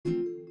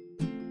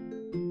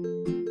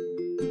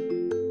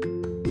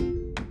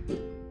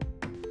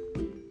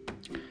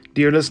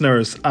Dear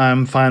listeners,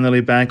 I'm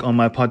finally back on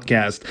my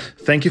podcast.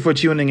 Thank you for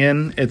tuning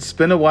in. It's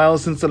been a while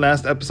since the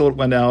last episode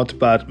went out,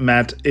 but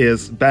Matt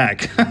is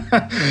back.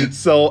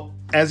 So,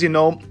 as you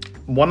know,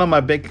 one of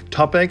my big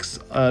topics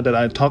that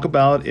I talk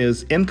about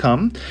is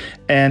income.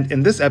 And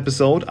in this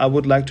episode, I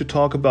would like to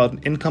talk about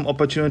an income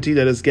opportunity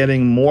that is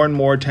getting more and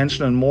more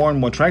attention and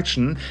more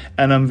traction.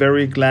 And I'm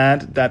very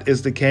glad that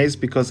is the case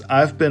because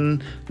I've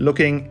been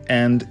looking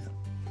and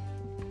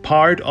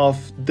part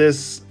of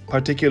this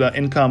particular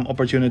income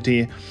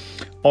opportunity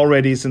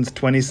already since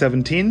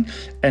 2017.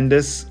 And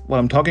this, what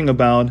I'm talking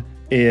about,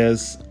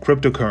 is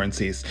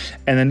cryptocurrencies.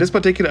 And in this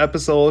particular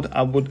episode,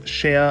 I would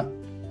share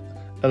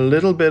a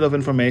little bit of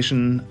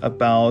information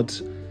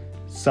about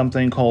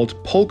something called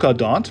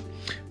Polkadot.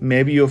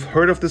 Maybe you've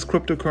heard of this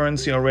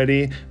cryptocurrency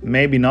already,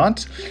 maybe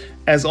not.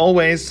 As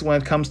always,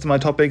 when it comes to my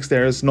topics,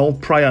 there is no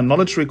prior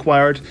knowledge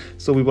required.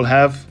 So we will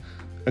have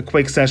a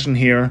quick session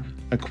here,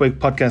 a quick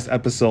podcast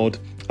episode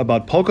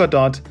about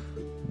Polkadot,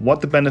 what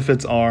the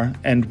benefits are,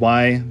 and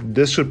why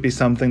this should be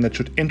something that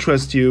should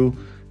interest you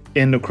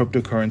in the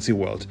cryptocurrency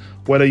world.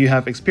 Whether you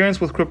have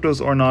experience with cryptos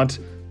or not,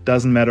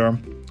 doesn't matter,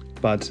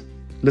 but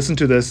listen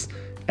to this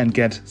and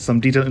get some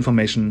detailed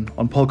information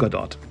on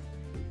Polkadot.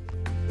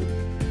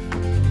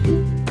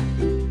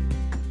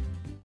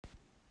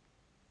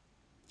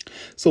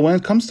 So when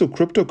it comes to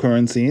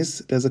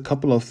cryptocurrencies, there's a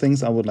couple of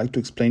things I would like to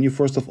explain you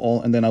first of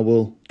all, and then I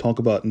will talk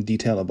about in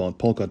detail about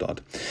Polkadot.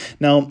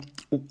 Now,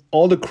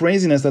 all the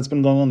craziness that's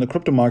been going on in the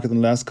crypto market in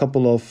the last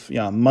couple of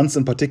months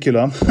in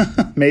particular,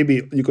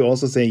 maybe you could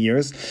also say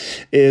years,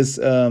 is,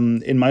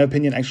 in my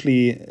opinion,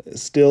 actually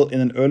still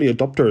in an early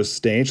adopter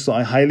stage. So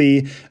I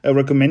highly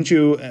recommend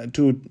you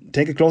to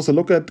take a closer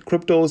look at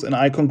cryptos, and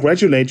I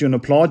congratulate you and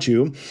applaud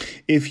you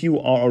if you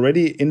are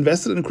already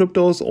invested in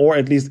cryptos or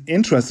at least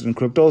interested in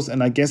cryptos.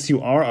 And I guess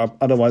you are,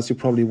 otherwise you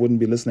probably wouldn't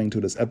be listening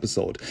to this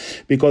episode,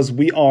 because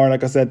we are,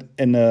 like I said,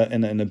 in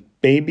a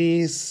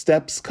baby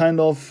steps kind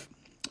of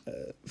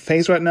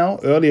phase right now,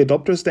 early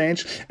adopter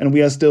stage, and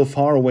we are still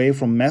far away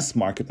from mass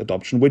market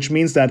adoption, which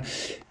means that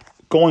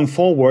going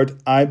forward,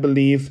 I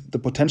believe the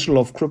potential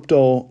of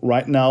crypto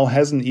right now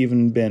hasn't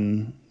even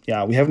been,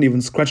 we haven't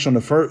even scratched on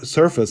the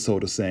surface, so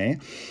to say,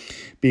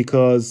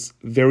 because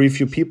very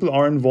few people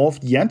are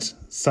involved yet.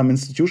 Some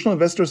institutional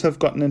investors have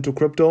gotten into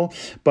crypto,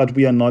 but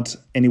we are not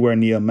anywhere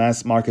near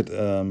mass market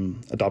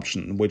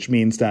adoption, which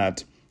means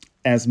that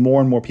as more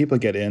and more people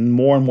get in,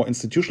 more and more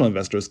institutional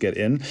investors get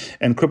in,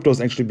 and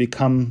cryptos actually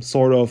become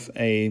sort of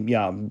a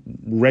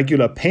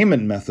regular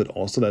payment method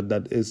also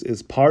that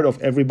is part of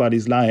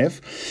everybody's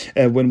life.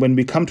 When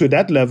we come to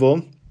that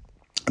level,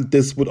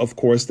 this would of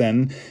course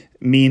then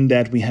mean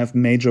that we have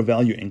major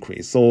value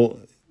increase.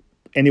 So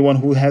anyone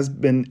who has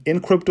been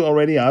in crypto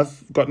already,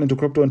 I've gotten into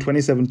crypto in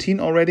 2017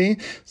 already,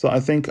 so I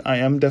think I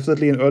am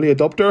definitely an early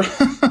adopter.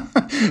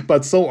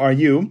 But so are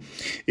you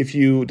if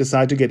you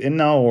decide to get in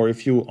now, or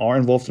if you are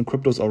involved in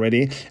cryptos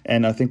already.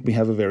 And I think we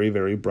have a very,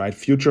 very bright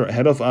future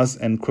ahead of us.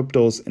 And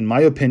cryptos, in my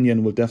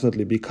opinion, will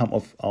definitely become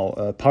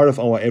part of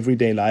our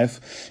everyday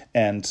life.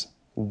 And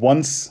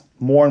once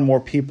more and more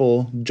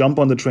people jump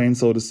on the train,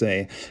 so to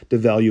say, the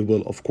value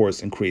will, of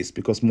course, increase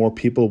because more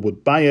people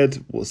would buy it,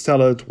 will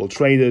sell it, will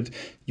trade it,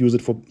 use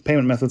it for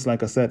payment methods,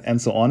 like I said, and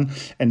so on.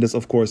 And this,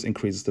 of course,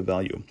 increases the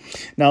value.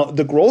 Now,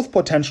 the growth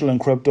potential in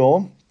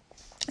crypto,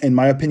 in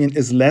my opinion,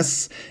 is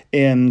less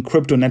in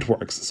crypto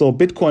networks. So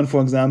Bitcoin, for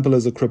example,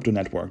 is a crypto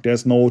network.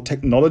 There's no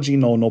technology,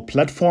 no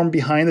platform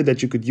behind it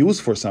that you could use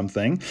for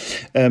something,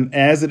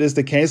 as it is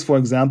the case, for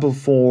example,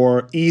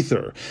 for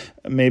Ether.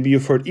 Maybe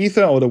you've heard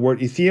Ether or the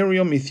word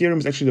Ethereum. Ethereum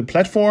is actually the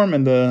platform,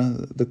 and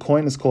the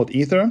coin is called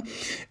Ether.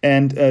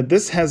 And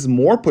this has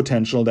more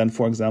potential than,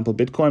 for example,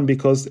 Bitcoin,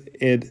 because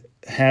it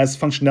has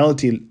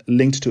functionality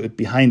linked to it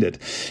behind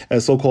it,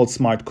 so-called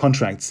smart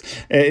contracts.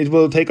 It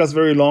will take us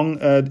very long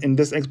in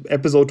this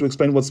episode to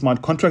explain what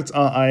smart contracts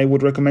are. I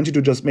would recommend you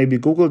to just maybe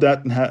Google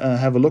that and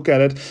have a look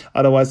at it.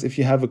 Otherwise, if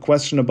you have a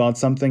question about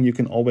something, you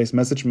can always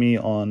message me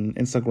on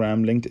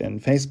Instagram,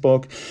 LinkedIn,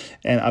 Facebook,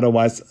 and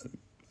otherwise,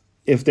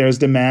 if there's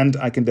demand,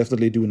 I can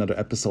definitely do another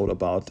episode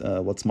about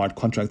what smart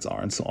contracts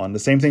are and so on. The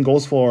same thing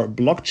goes for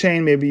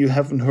blockchain. Maybe you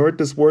haven't heard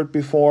this word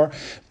before.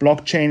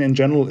 Blockchain in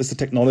general is the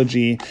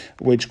technology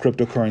which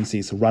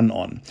cryptocurrencies run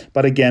on.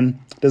 But again,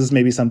 this is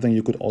maybe something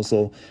you could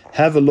also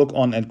have a look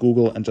on at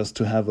Google and just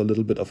to have a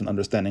little bit of an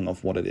understanding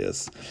of what it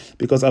is.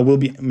 Because I will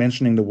be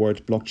mentioning the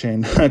word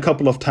blockchain a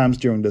couple of times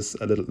during this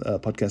little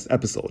podcast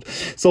episode.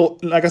 So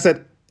like I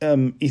said,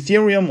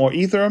 Ethereum or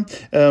Ether,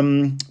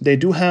 they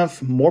do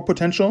have more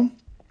potential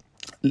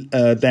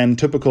than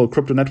typical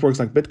crypto networks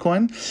like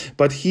Bitcoin.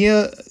 But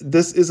here,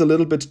 this is a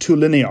little bit too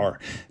linear.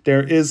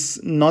 There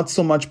is not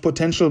so much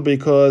potential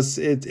because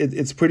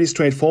it's pretty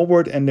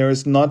straightforward, and there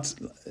is not,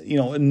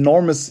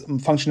 enormous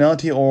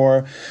functionality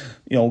or,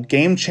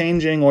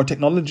 game-changing or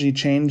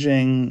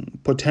technology-changing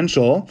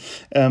potential,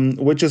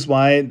 which is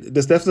why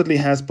this definitely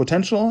has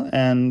potential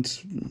and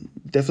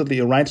definitely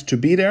a right to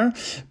be there.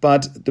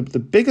 But the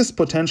biggest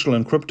potential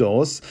in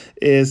cryptos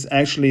is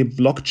actually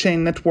blockchain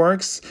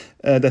networks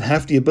that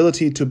have the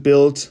ability to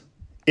build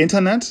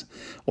internet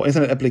or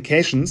internet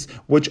applications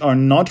which are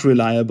not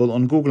reliable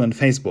on Google and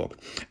Facebook.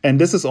 And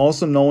this is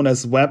also known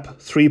as Web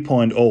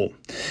 3.0.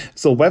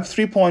 So Web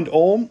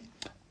 3.0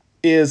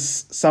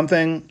 is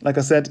something, like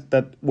I said,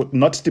 that would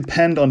not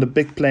depend on the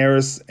big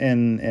players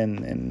in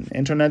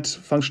internet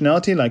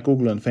functionality like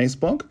Google and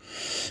Facebook.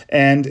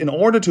 And in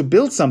order to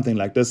build something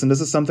like this, and this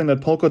is something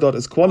that Polkadot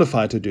is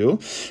qualified to do,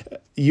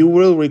 you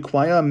will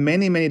require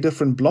many, many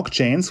different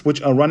blockchains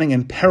which are running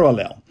in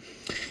parallel.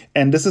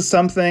 And this is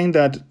something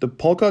that the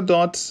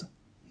Polkadot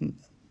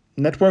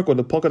network or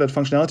the Polkadot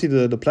functionality,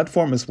 the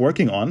platform is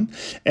working on.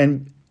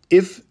 And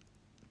if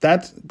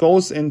that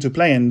goes into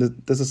play, and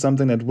this is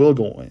something that will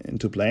go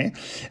into play,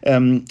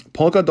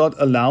 Polkadot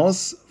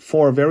allows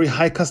for very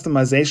high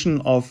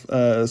customization of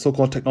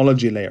so-called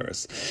technology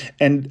layers.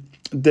 And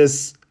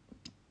this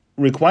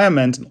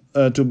requirement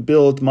to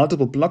build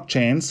multiple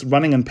blockchains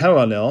running in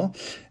parallel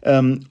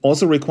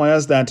also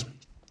requires that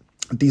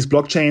these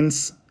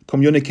blockchains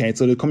communicate.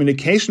 So the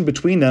communication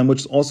between them,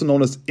 which is also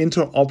known as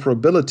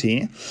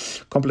interoperability,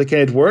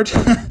 complicated word,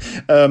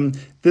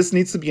 this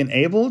needs to be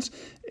enabled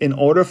in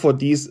order for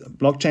these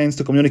blockchains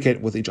to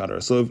communicate with each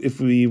other. So if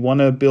we want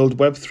to build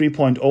Web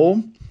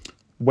 3.0,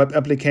 web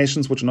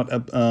applications which are not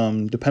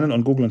dependent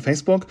on Google and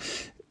Facebook,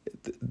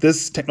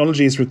 this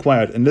technology is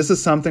required. And this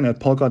is something that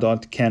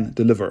Polkadot can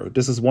deliver.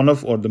 This is one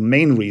of, or the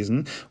main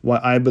reason why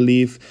I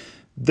believe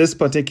this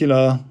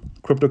particular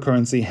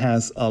cryptocurrency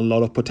has a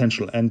lot of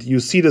potential. And you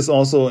see this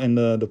also in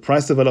the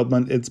price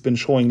development. It's been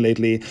showing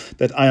lately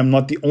that I am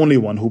not the only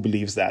one who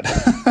believes that.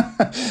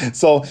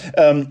 So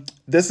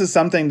this is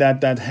something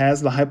that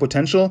has the high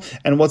potential.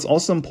 And what's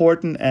also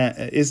important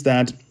is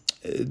that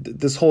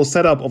this whole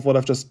setup of what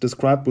I've just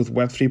described with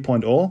Web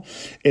 3.0,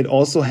 it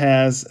also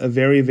has a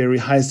very, very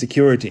high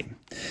security.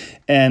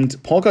 And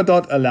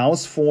Polkadot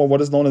allows for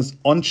what is known as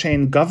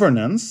on-chain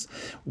governance,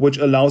 which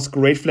allows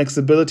great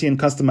flexibility and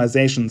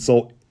customization.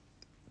 So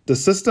the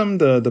system,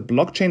 the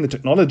blockchain, the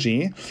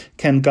technology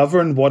can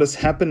govern what is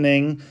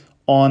happening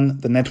on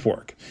the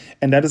network.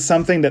 And that is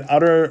something that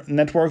other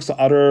networks or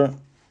other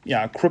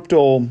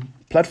crypto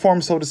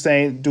platforms, so to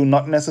say, do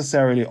not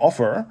necessarily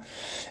offer.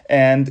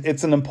 And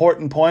it's an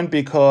important point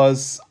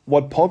because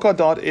what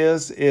Polkadot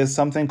is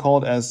something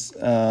called as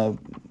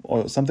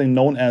or something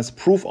known as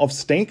proof of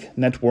stake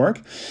network.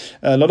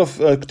 A lot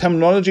of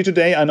terminology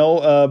today, I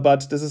know,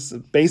 but this is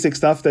basic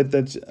stuff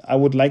that I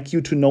would like you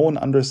to know and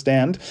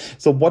understand.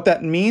 So what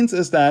that means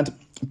is that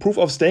proof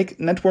of stake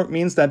network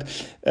means that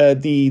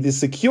the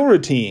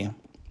security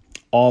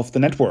of the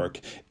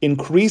network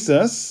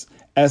increases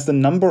as the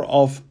number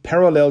of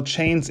parallel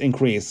chains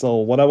increase. So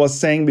what I was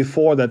saying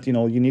before, that you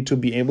need to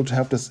be able to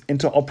have this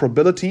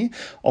interoperability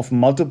of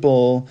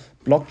multiple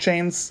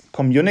blockchains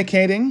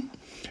communicating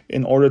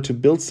in order to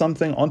build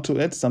something onto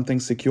it, something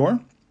secure.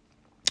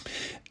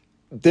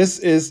 This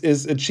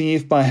is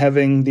achieved by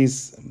having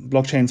these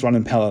blockchains run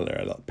in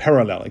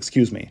parallel,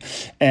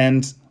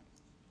 and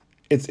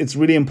it's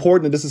really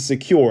important that this is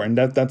secure, and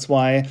that's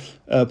why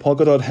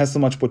Polkadot has so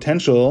much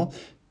potential,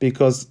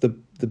 because the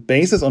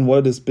basis on what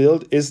it is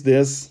built is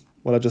this,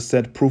 what I just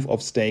said, proof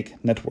of stake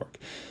network.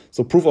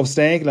 So proof of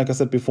stake, like I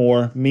said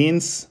before,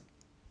 means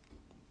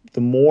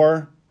the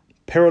more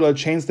parallel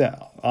chains there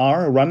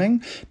are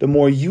running, the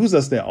more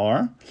users there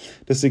are,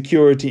 the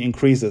security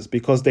increases,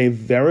 because they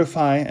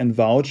verify and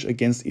vouch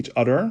against each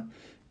other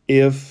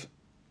if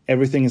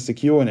everything is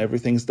secure and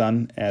everything's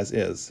done as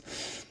is.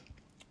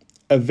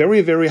 A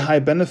very, very high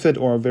benefit,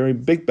 or a very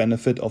big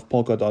benefit of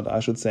Polkadot, I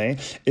should say,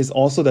 is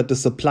also that the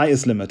supply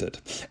is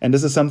limited. And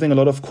this is something a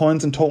lot of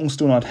coins and tokens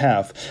do not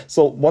have.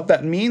 So what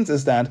that means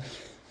is that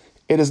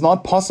it is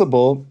not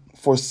possible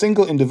for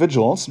single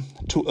individuals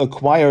to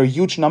acquire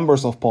huge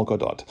numbers of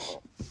Polkadot.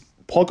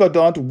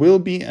 Polkadot will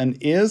be and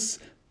is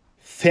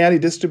fairly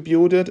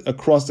distributed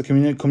across the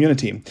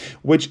community,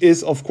 which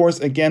is, of course,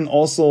 again,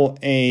 also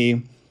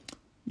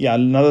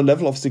another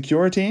level of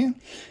security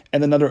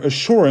and another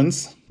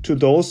assurance to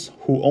those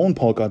who own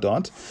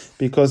Polkadot,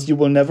 because you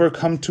will never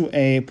come to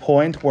a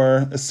point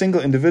where a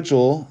single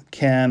individual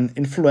can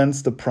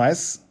influence the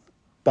price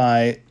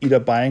by either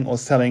buying or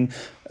selling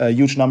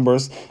huge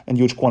numbers and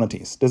huge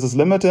quantities. This is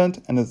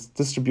limited and it's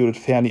distributed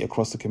fairly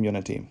across the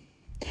community.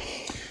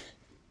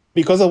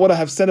 Because of what I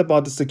have said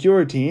about the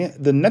security,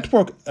 the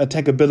network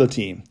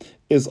attackability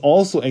is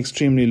also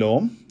extremely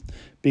low,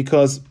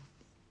 because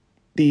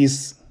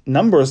these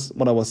numbers,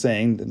 what I was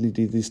saying,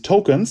 these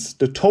tokens,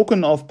 the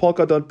token of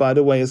Polkadot, by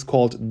the way, is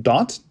called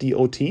DOT,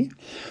 D-O-T,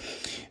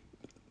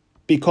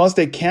 because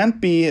they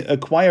can't be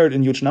acquired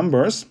in huge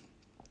numbers.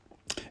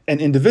 An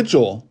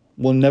individual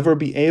will never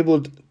be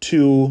able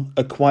to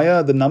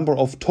acquire the number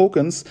of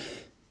tokens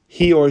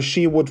he or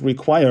she would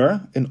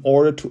require in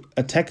order to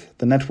attack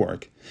the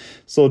network.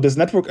 So this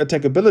network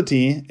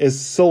attackability is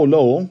so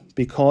low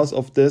because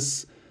of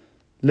this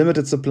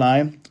limited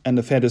supply and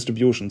a fair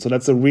distribution. So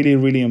that's a really,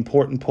 really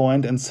important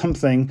point, and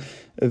something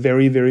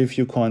very, very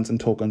few coins and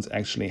tokens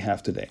actually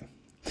have today.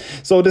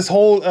 So this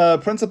whole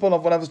principle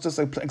of what I was just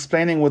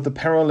explaining with the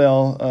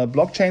parallel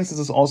blockchains, this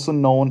is also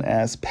known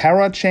as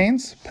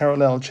parachains,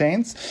 parallel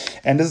chains.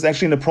 And this is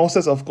actually in the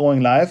process of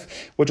going live,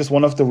 which is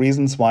one of the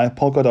reasons why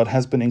Polkadot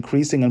has been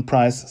increasing in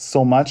price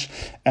so much.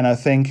 And I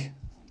think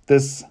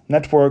this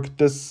network,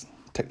 this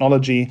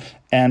technology,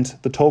 and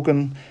the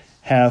token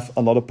have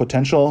a lot of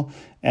potential.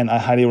 And I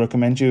highly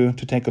recommend you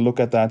to take a look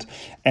at that.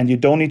 And you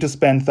don't need to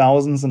spend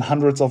thousands and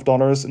hundreds of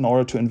dollars in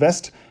order to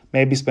invest.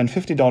 Maybe spend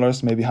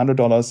 $50, maybe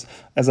 $100.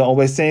 As I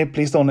always say,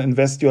 please don't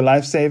invest your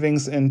life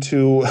savings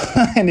into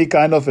any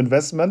kind of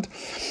investment,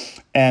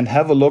 and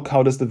have a look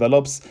how this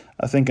develops.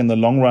 I think in the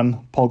long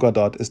run,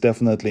 Polkadot is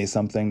definitely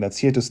something that's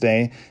here to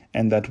stay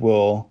and that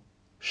will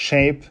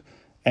shape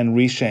and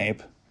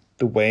reshape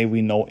the way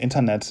we know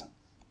internet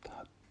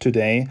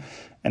today.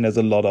 And there's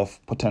a lot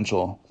of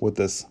potential with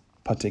this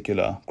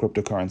particular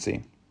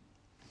cryptocurrency.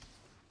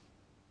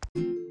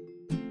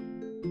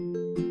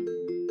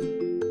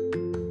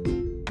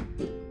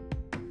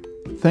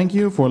 Thank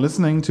you for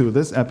listening to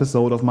this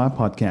episode of my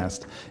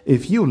podcast.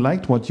 If you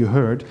liked what you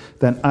heard,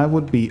 then I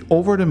would be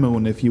over the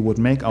moon if you would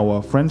make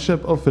our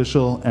friendship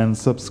official and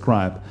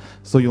subscribe,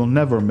 so you'll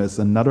never miss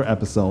another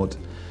episode.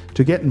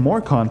 To get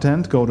more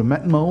content, go to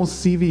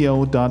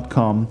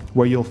metmocvo.com,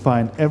 where you'll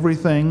find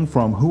everything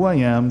from who I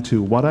am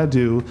to what I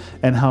do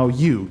and how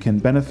you can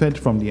benefit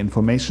from the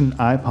information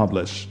I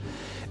publish.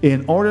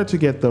 In order to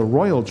get the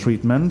royal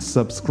treatment,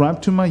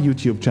 subscribe to my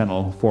YouTube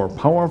channel for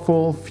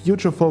powerful,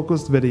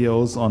 future-focused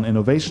videos on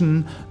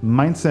innovation,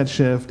 mindset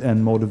shift,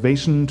 and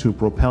motivation to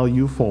propel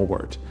you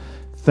forward.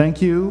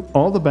 Thank you,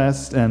 all the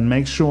best, and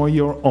make sure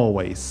you're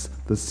always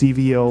the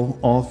CVO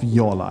of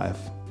your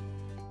life.